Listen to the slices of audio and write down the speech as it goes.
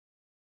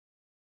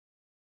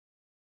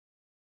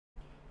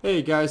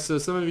Hey guys, so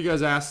some of you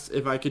guys asked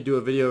if I could do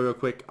a video real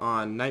quick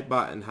on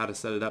NightBot and how to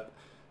set it up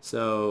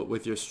so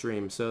with your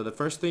stream. So the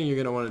first thing you're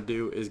going to want to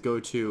do is go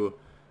to,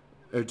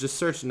 or just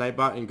search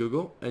NightBot in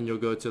Google, and you'll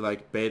go to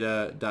like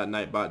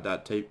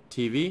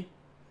beta.nightbot.tv,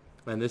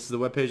 and this is the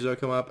web page that'll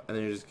come up, and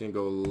then you're just going to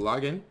go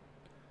log in.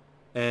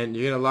 And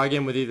you're going to log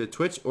in with either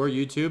Twitch or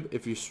YouTube.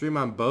 If you stream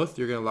on both,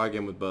 you're going to log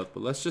in with both.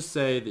 But let's just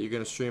say that you're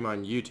going to stream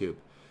on YouTube.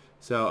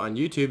 So on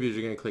YouTube,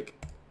 you're going to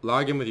click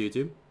log in with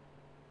YouTube.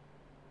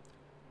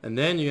 And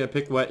then you're going to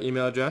pick what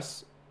email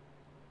address.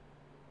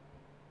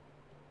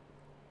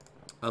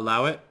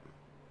 Allow it.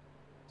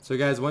 So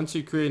guys, once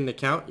you create an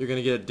account, you're going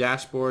to get a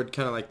dashboard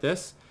kind of like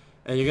this.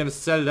 And you're going to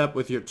set it up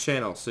with your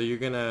channel. So you're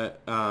going to,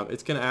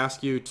 it's going to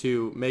ask you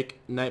to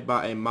make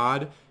NightBot a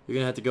mod. You're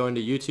going to have to go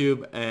into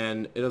YouTube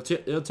and it'll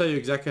tell you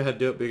exactly how to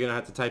do it. But you're going to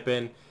have to type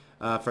in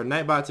for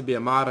NightBot to be a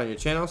mod on your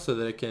channel so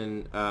that it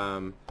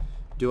can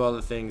do all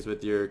the things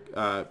with your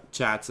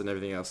chats and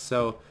everything else.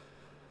 So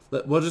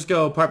we'll just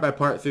go part by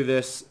part through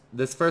this.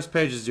 This first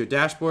page is your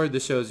dashboard.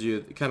 This shows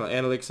you kind of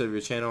analytics of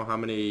your channel, how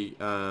many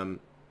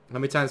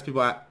times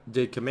people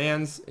did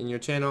commands in your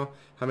channel,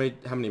 how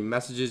many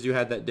messages you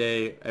had that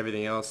day,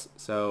 everything else.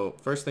 So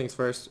first things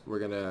first, we're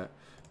gonna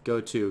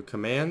go to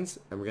commands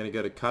and we're gonna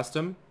go to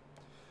custom.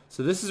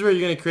 So this is where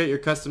you're gonna create your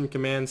custom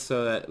commands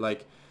so that,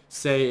 like,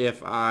 say if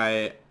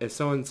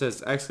someone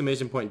says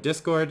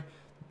 !Discord,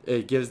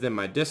 it gives them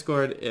my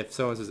Discord. If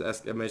someone says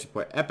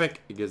 !Epic,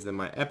 it gives them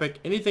my Epic.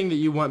 Anything that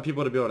you want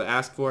people to be able to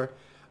ask for.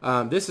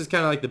 This is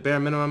kind of like the bare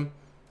minimum.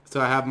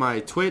 So I have my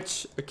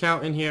Twitch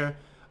account in here.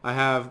 I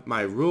have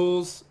my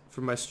rules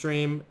for my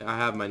stream. I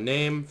have my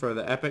name for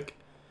the Epic.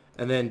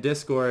 And then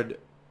Discord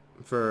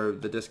for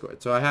the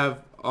Discord. So I have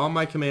all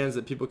my commands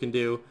that people can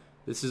do.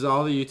 This is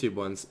all the YouTube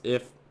ones.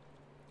 If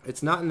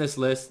it's not in this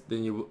list,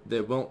 then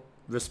they won't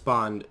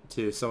respond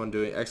to someone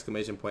doing !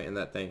 in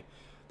that thing.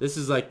 This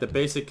is like the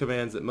basic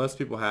commands that most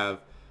people have.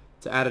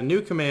 To add a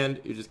new command,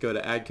 you just go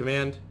to add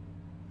command.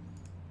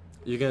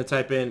 You're going to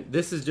type in,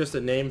 this is just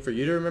a name for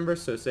you to remember.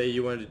 So say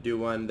you wanted to do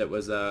one that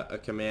was a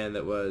command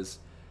that was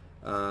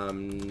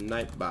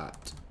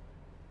NightBot.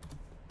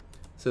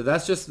 So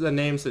that's just the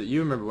name so that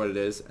you remember what it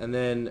is. And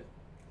then,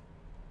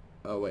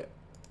 oh wait,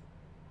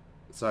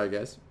 sorry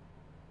guys.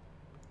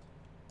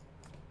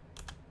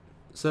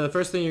 So the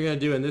first thing you're going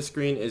to do in this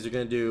screen is you're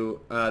going to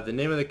do the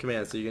name of the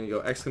command. So you're going to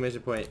go !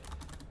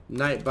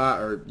 NightBot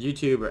or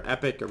YouTube or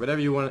Epic or whatever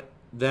you want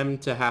them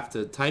to have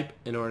to type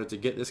in order to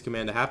get this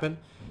command to happen.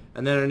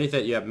 And then underneath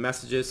that you have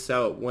messages.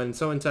 So when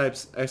someone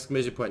types !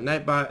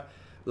 NightBot,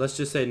 let's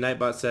just say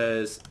NightBot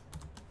says,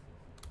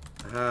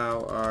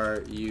 how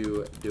are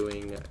you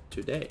doing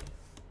today?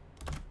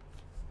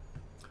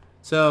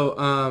 So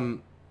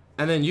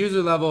and then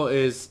user level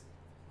is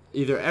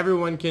either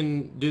everyone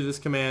can do this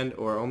command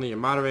or only your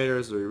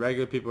moderators or your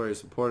regular people or your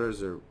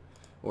supporters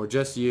or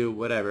just you,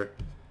 whatever.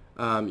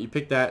 You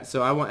pick that.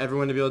 So I want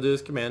everyone to be able to do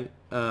this command.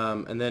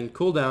 And then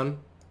cooldown.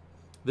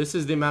 This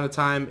is the amount of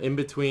time in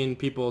between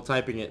people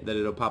typing it that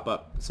it'll pop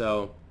up.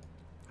 So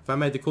if I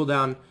made the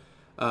cooldown,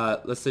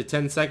 let's say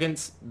 10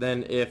 seconds,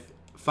 then if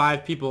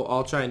 5 people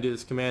all try and do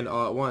this command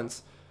all at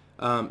once,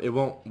 it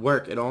won't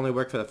work. It'll only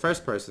work for the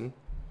first person.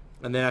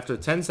 And then after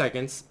 10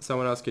 seconds,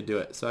 someone else could do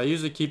it. So I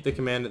usually keep the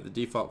command at the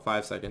default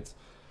 5 seconds.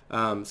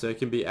 So it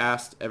can be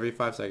asked every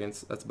 5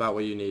 seconds. That's about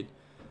what you need.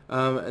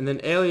 And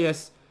then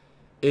alias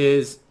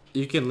is,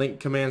 you can link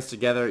commands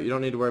together. You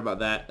don't need to worry about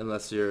that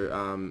unless you're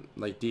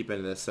like deep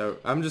into this. So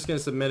I'm just going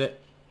to submit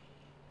it,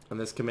 and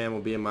this command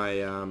will be in my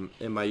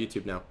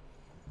YouTube now.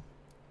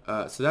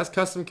 So that's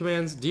custom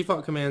commands.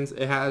 Default commands,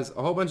 it has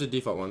a whole bunch of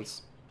default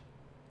ones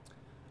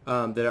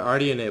that are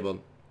already enabled.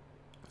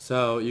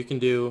 So you can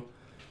do !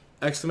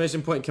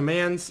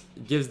 Commands,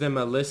 gives them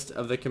a list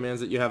of the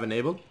commands that you have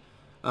enabled.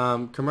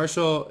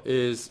 Commercial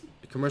is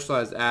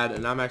commercialized ad,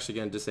 and I'm actually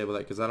going to disable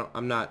that because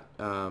I'm not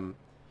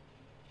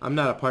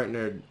a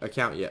partnered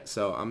account yet,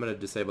 so I'm going to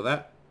disable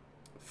that.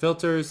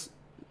 Filters,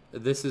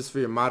 this is for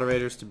your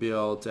moderators to be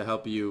able to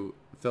help you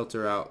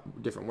filter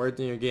out different words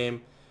in your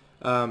game. !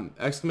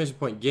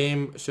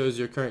 Game shows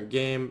your current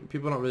game.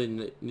 People don't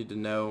really need to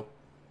know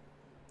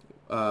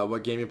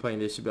what game you're playing.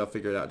 They should be able to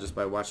figure it out just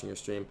by watching your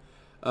stream.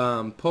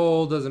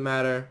 Poll doesn't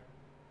matter.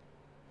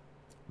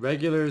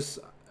 Regulars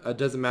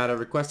doesn't matter.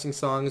 Requesting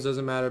songs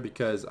doesn't matter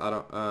because I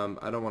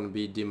don't want to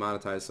be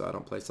demonetized, so I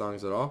don't play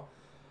songs at all. !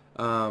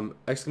 Title,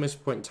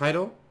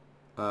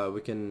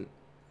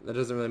 that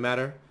doesn't really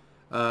matter.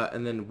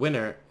 And then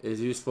winner is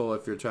useful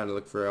if you're trying to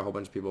look for a whole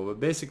bunch of people. But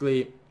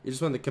basically, you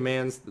just want the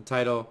commands, the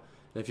title,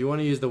 and if you want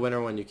to use the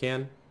winner one, you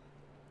can.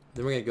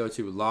 Then we're going to go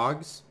to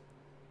logs,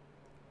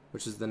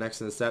 which is the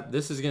next in the step.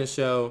 This is going to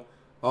show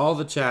all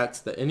the chats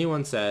that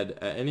anyone said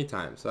at any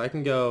time. So I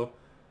can go,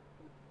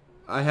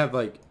 I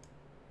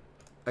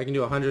can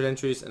do 100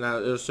 entries, and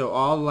it'll show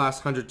all the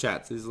last 100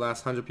 chats. These are the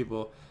last 100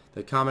 people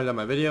that commented on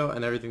my video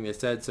and everything they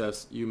said. So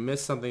if you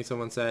missed something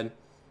someone said,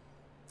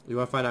 you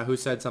want to find out who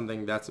said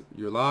something, that's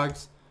your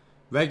logs.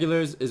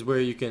 Regulars is where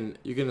you can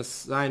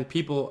assign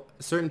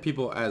certain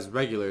people as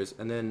regulars,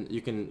 and then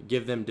you can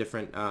give them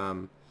different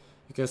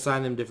you can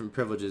assign them different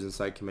privileges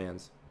inside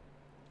commands.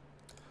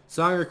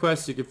 Song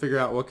requests, you can figure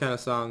out what kind of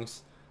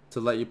songs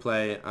to let you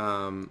play.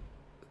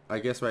 I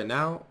guess right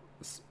now,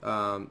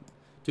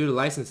 due to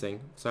licensing,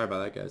 sorry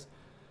about that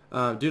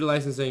guys, due to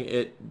licensing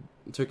it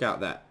took out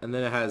that, and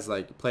then it has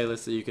like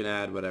playlists that you can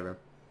add, whatever.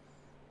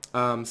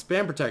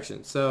 Spam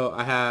protection, so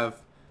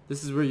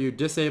this is where you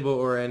disable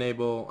or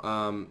enable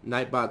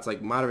NightBot's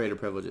like moderator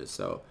privileges.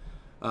 So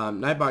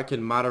NightBot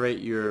can moderate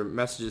your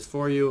messages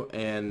for you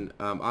and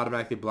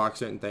automatically block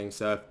certain things.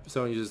 So if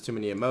someone uses too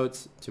many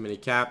emotes, too many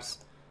caps,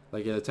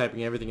 like you're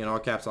typing everything in all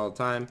caps all the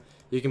time,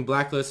 you can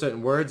blacklist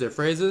certain words or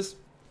phrases.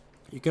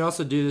 You can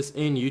also do this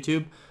in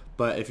YouTube,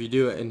 but if you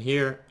do it in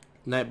here,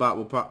 NightBot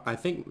will I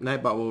think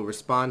NightBot will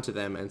respond to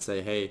them and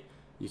say, hey,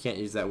 you can't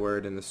use that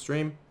word in the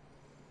stream.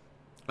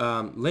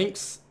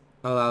 Links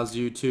allows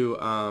you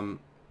to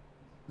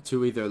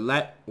either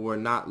let or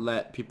not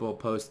let people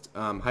post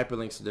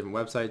hyperlinks to different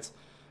websites,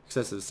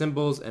 excessive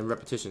symbols, and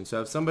repetition.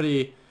 So if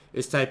somebody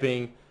is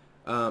typing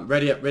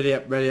ready up, ready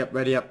up, ready up,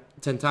 ready up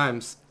 10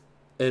 times,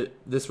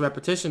 this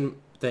repetition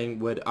thing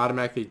would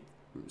automatically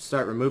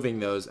start removing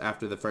those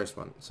after the first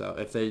one. So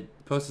if they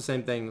post the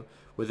same thing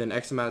within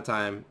X amount of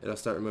time, it'll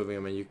start removing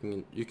them, and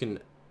you can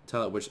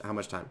tell it how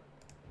much time.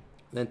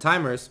 Then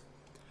timers.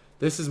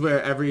 This is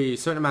where every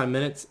certain amount of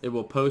minutes it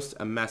will post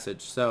a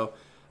message. So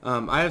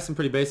I have some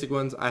pretty basic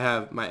ones. I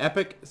have my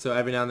epic, so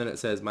every now and then it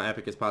says my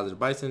epic is positive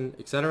bison,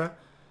 etc.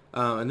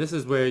 And this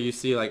is where you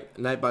see like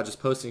NightBot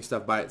just posting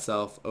stuff by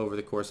itself over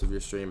the course of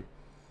your stream.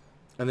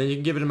 And then you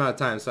can give it an amount of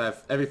time. So I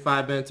have every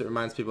 5 minutes it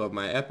reminds people of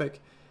my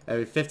epic.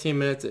 Every 15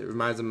 minutes it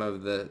reminds them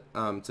of the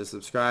to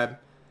subscribe.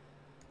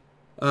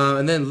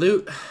 And then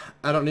loot,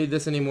 I don't need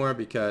this anymore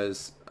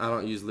because I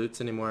don't use loots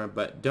anymore.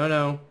 But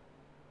dono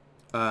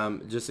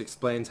just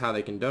explains how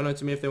they can donate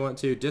to me if they want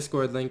to.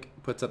 Discord link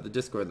puts up the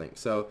Discord link.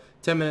 So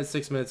 10 minutes,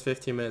 6 minutes,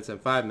 15 minutes,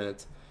 and 5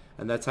 minutes.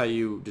 And that's how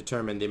you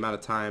determine the amount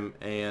of time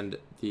and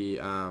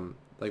the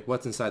like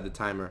what's inside the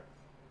timer.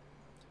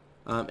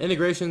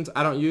 Integrations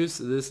I don't use.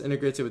 This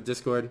integrates it with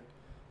Discord.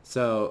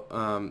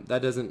 So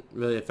that doesn't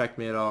really affect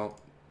me at all.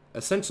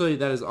 Essentially,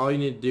 that is all you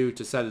need to do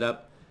to set it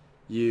up.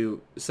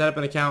 You set up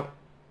an account,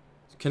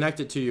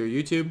 connect it to your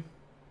YouTube.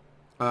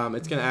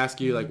 It's going to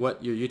ask you like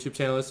what your YouTube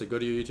channel is, so go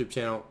to your YouTube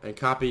channel and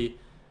copy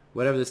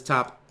whatever this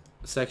top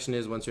section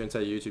is once you're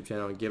inside your YouTube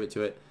channel and give it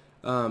to it.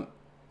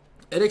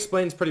 It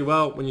explains pretty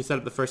well when you set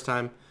up the first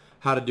time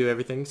how to do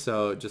everything,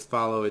 so just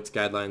follow its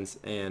guidelines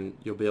and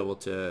you'll be able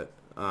to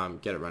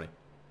get it running.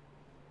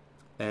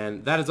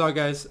 And that is all,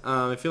 guys.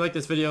 If you like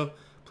this video,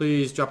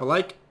 please drop a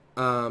like,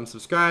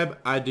 subscribe.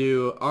 I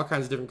do all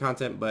kinds of different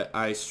content, but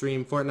I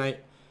stream Fortnite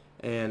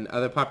and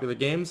other popular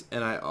games,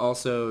 and I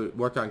also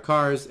work on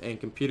cars and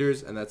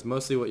computers, and that's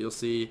mostly what you'll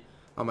see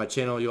on my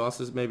channel. You'll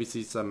also maybe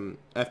see some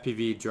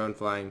FPV drone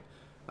flying,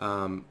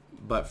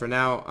 but for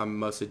now I'm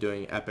mostly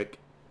doing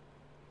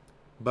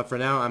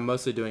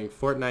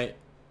Fortnite,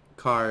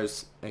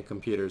 cars, and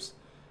computers.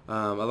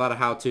 A lot of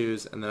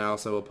how-tos, and then I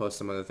also will post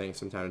some other things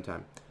from time to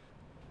time.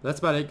 That's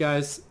about it,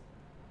 guys.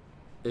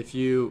 If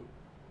you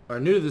are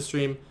new to the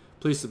stream,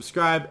 please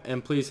subscribe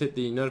and please hit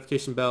the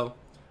notification bell.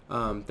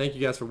 Thank you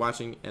guys for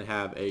watching and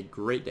have a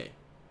great day.